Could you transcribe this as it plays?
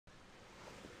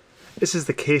This is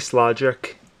the Case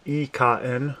Logic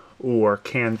eCotton or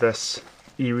Canvas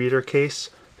eReader case.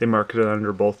 They market it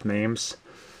under both names.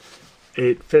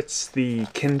 It fits the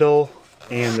Kindle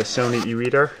and the Sony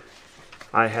eReader.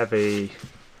 I have a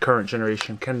current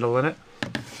generation Kindle in it.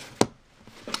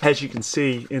 As you can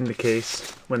see in the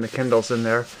case, when the Kindle's in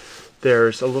there,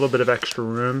 there's a little bit of extra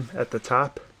room at the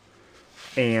top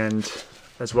and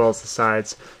as well as the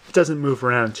sides. It doesn't move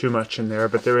around too much in there,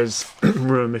 but there is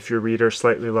room if your reader is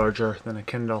slightly larger than a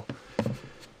Kindle.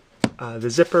 The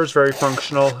zipper is very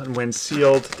functional, and when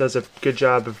sealed does a good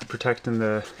job of protecting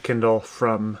the Kindle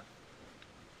from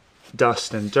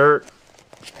dust and dirt.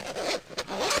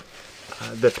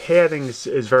 The padding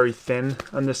is very thin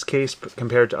on this case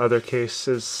compared to other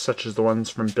cases such as the ones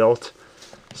from Built.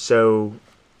 So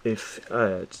if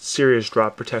serious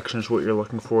drop protection is what you're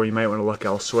looking for, you might want to look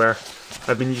elsewhere.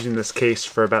 I've been using this case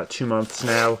for about 2 months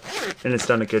now, and it's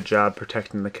done a good job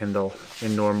protecting the Kindle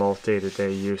in normal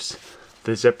day-to-day use.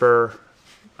 The zipper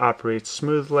operates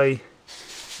smoothly,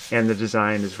 and the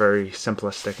design is very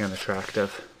simplistic and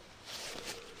attractive.